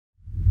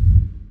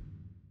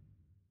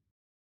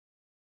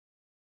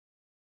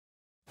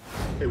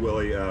Hey,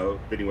 Willie,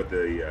 Vinny with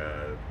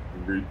the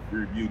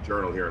Review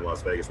Journal here in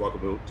Las Vegas.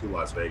 Welcome to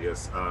Las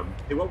Vegas.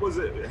 Hey, what was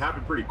it? It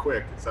happened pretty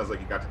quick. It sounds like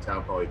you got to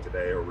town probably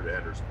today, over to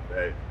Henderson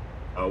today.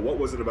 What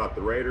was it about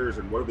the Raiders,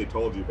 and what have they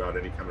told you about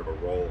any kind of a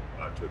role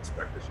to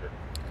expect this year?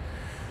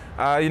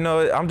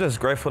 I'm just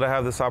grateful to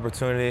have this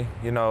opportunity.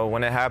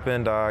 When it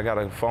happened, I got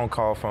a phone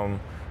call from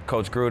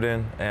Coach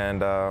Gruden,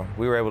 and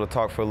we were able to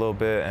talk for a little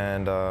bit,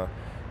 and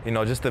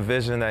just the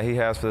vision that he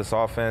has for this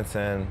offense.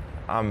 And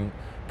I'm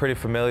pretty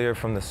familiar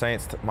from the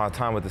Saints, my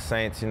time with the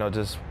Saints,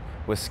 just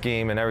with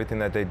scheme and everything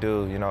that they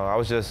do. I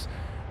was just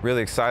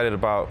really excited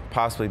about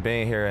possibly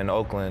being here in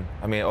Oakland,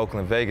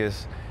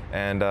 Vegas,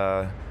 and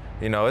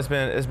it's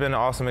been an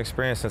awesome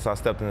experience since I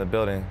stepped in the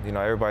building.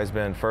 Everybody's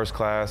been first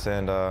class,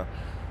 and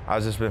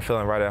I've just been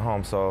feeling right at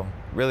home. So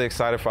really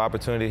excited for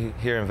opportunity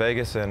here in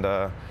Vegas,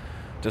 and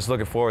just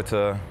looking forward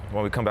to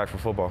when we come back for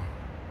football.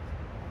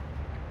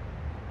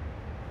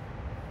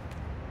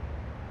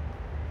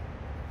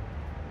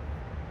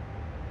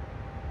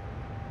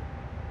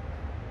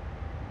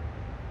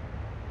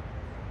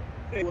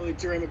 Hey, Willie,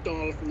 Jerry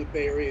McDonald from the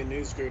Bay Area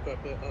News Group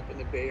up in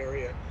the Bay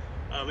Area.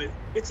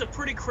 It's a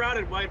pretty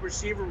crowded wide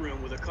receiver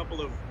room with a couple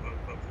of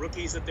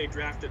rookies that they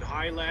drafted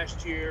high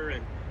last year,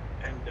 and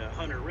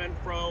Hunter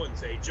Renfrow and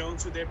Zay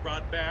Jones, who they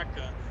brought back.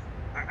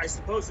 I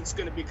suppose it's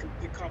going to be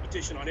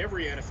competition on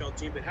every NFL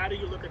team, but how do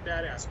you look at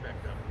that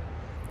aspect of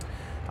it?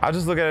 I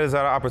just look at it as an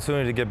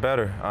opportunity to get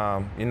better.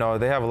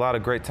 They have a lot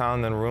of great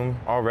talent in the room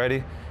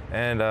already,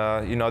 and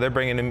they're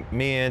bringing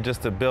me in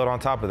just to build on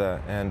top of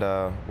that. And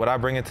what I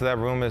bring into that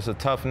room is a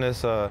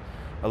toughness, a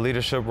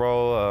leadership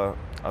role,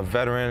 a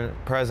veteran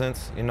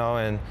presence,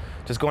 and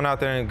just going out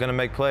there and going to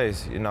make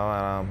plays.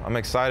 I'm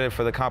excited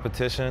for the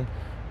competition.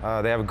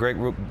 They have a great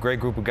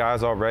group of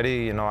guys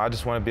already. I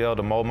just want to be able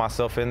to mold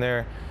myself in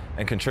there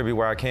and contribute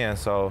where I can.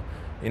 So,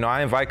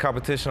 I invite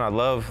competition. I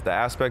love the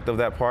aspect of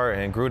that part,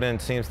 and Gruden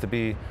seems to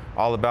be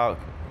all about,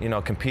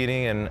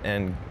 competing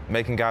and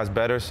making guys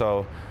better.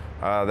 So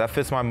that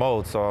fits my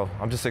mold. So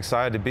I'm just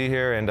excited to be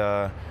here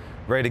and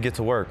ready to get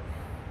to work.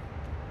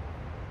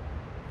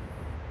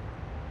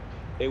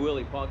 Hey,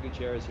 Willie, Paul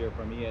Gutierrez here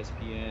from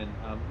ESPN.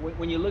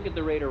 When you look at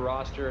the Raider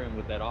roster and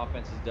what that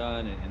offense has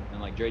done, and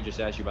like Dre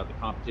just asked you about the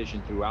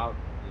competition throughout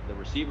the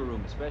receiver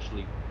room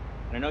especially,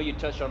 and I know you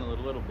touched on it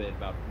a little bit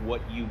about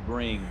what you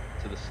bring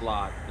to the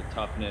slot, the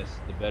toughness,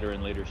 the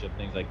veteran leadership,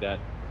 things like that.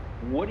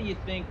 What do you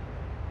think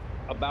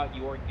about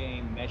your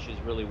game meshes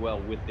really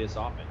well with this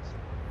offense?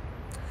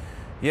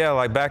 Yeah,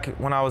 like back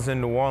when I was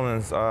in New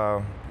Orleans, it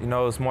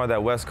was more of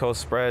that West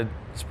Coast spread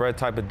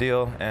type of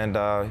deal. And,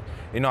 I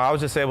was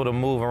just able to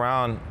move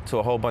around to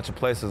a whole bunch of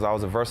places. I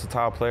was a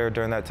versatile player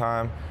during that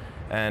time.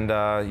 And,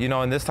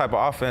 in this type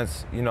of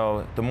offense,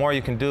 the more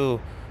you can do,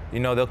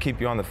 they'll keep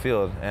you on the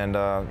field. And,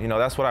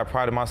 that's what I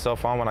prided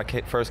myself on when I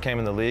first came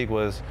in the league,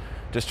 was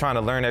just trying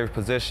to learn every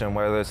position,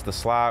 whether it's the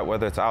slot,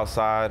 whether it's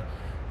outside.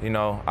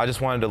 I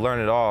just wanted to learn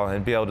it all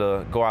and be able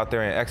to go out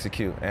there and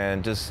execute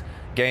and just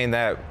gain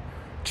that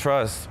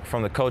trust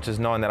from the coaches,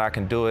 knowing that I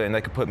can do it and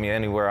they could put me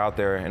anywhere out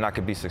there and I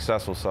could be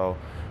successful. So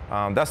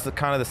that's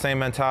kind of the same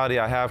mentality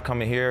I have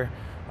coming here.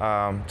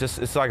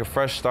 It's like a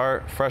fresh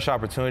start, fresh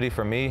opportunity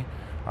for me,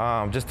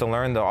 just to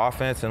learn the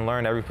offense and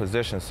learn every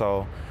position.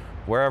 So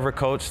wherever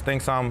coach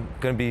thinks I'm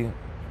going to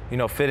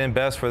be, fit in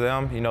best for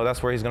them,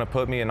 that's where he's going to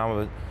put me, and I'm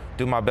going to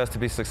do my best to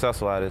be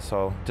successful at it.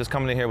 So just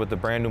coming in here with a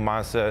brand new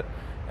mindset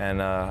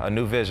and a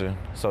new vision,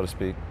 so to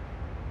speak.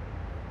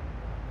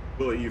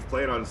 Willie, you've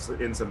played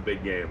in some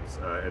big games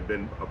and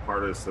been a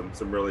part of some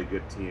really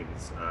good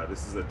teams.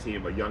 This is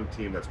a young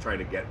team that's trying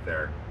to get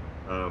there.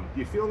 Do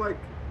you feel like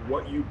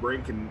what you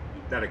bring,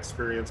 that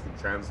experience can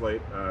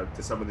translate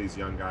to some of these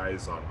young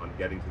guys on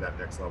getting to that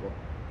next level?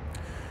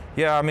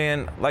 Yeah,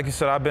 like you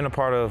said, I've been a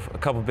part of a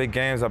couple big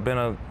games. I've been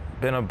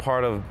a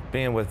part of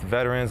being with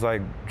veterans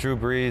like Drew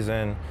Brees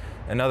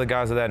and other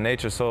guys of that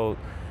nature. So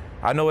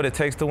I know what it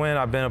takes to win.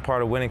 I've been a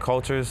part of winning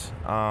cultures,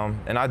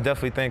 and I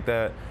definitely think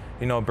that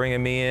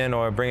bringing me in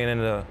or bringing in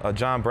a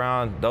John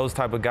Brown, those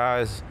type of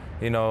guys,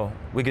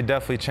 we could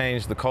definitely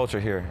change the culture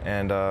here.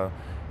 And,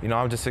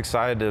 I'm just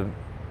excited to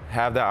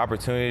have that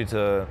opportunity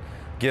to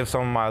give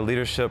some of my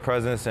leadership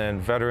presence and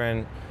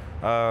veteran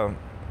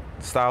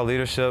style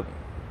leadership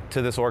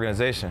to this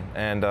organization.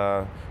 And,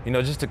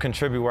 just to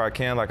contribute where I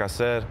can, like I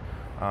said,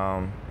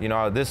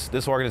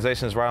 this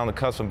organization is right on the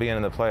cusp of being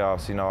in the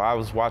playoffs. I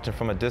was watching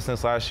from a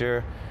distance last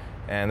year,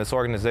 and this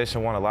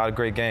organization won a lot of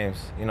great games,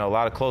 a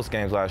lot of close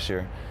games last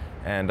year.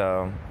 And,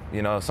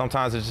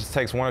 sometimes it just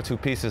takes one or two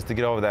pieces to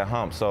get over that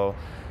hump. So,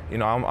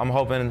 I'm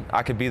hoping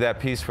I could be that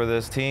piece for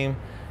this team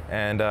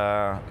and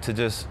to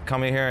just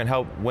come in here and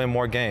help win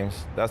more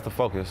games. That's the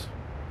focus.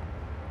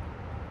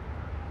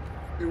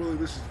 Hey, Willie,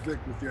 this is Vic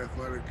with The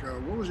Athletic.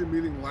 What was your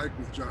meeting like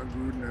with Jon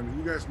Gruden? And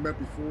you guys met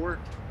before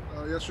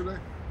yesterday?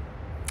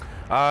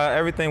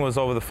 Everything was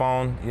over the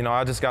phone.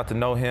 I just got to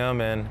know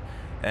him and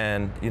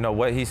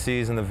what he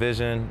sees in the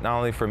vision, not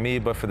only for me,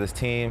 but for this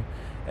team.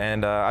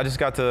 And I just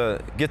got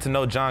to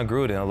know Jon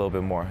Gruden a little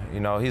bit more.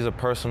 He's a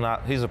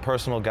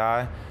personal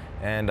guy.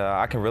 and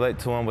I can relate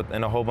to him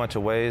in a whole bunch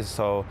of ways.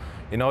 So,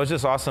 you know, it's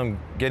just awesome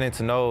getting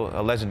to know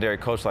a legendary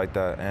coach like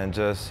that, and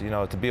just, you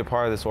know, to be a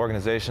part of this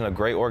organization, a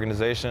great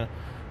organization.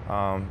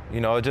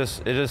 You know, it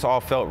just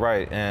all felt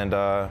right. And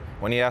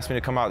when he asked me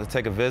to come out to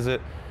take a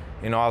visit,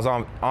 you know, I was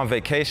on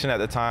vacation at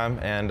the time,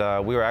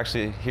 and we were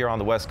actually here on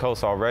the West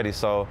Coast already.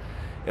 So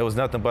it was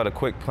nothing but a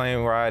quick plane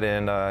ride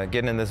and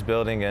getting in this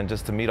building and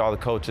just to meet all the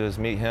coaches,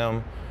 meet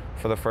him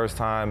for the first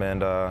time,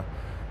 and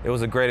it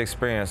was a great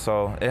experience.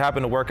 So it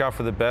happened to work out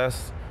for the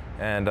best,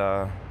 and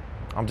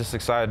I'm just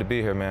excited to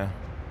be here, man.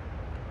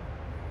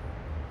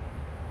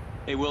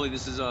 Hey, Willie,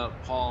 this is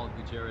Paul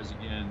Gutierrez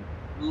again.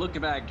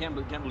 Looking back, can't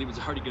believe it's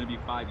already going to be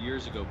 5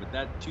 years ago, but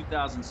that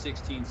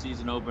 2016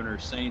 season opener,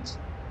 Saints,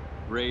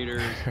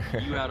 Raiders,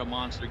 you had a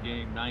monster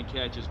game, 9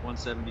 catches,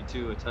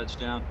 172, a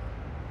touchdown,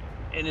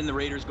 and then the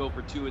Raiders go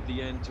for 2 at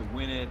the end to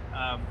win it.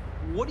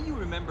 What do you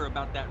remember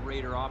about that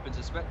Raider offense,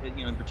 especially,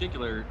 you know, in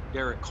particular,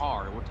 Derek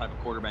Carr, what type of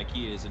quarterback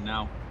he is, and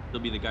now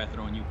he'll be the guy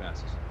throwing you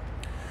passes?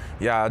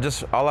 Yeah,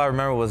 all I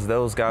remember was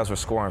those guys were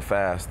scoring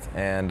fast,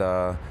 and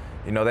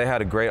you know, they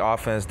had a great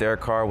offense.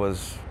 Derek Carr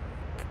was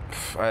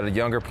at a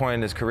younger point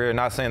in his career,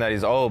 not saying that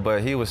he's old,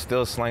 but he was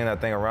still slinging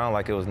that thing around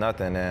like it was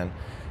nothing. And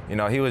you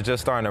know, he was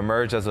just starting to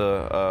emerge as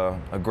a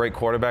great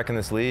quarterback in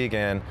this league,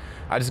 and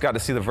I just got to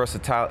see the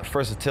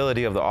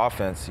versatility of the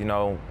offense. You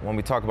know, when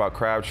we talk about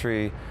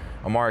Crabtree,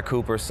 Amari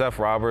Cooper, Seth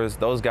Roberts,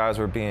 those guys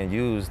were being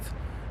used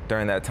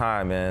during that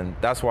time, and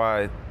that's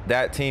why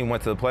that team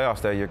went to the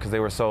playoffs that year, because they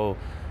were so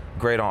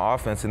great on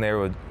offense and they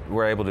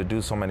were able to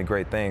do so many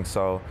great things.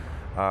 So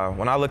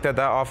when I looked at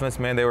that offense,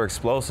 man, they were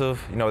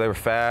explosive. You know, they were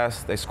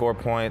fast, they scored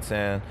points,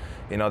 and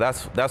you know,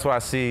 that's what I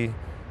see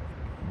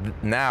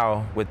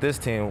now with this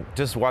team.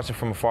 Just watching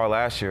from afar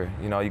last year,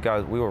 you know,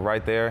 we were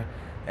right there,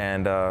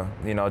 and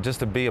you know,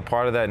 just to be a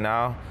part of that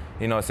now,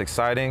 you know, it's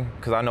exciting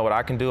because I know what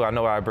I can do, I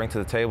know what I bring to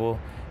the table,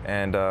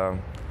 and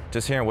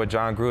just hearing what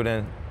Jon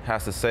Gruden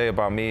has to say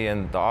about me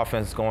and the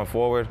offense going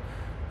forward,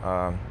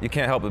 you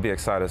can't help but be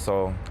excited.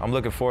 So I'm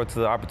looking forward to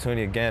the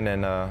opportunity again,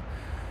 and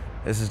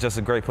this is just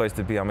a great place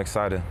to be. I'm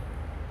excited.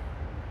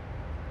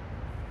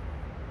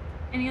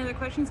 Any other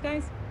questions,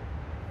 guys?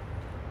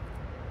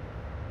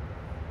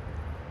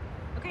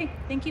 Okay,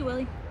 thank you,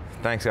 Willie.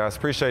 Thanks, guys.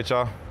 Appreciate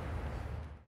y'all.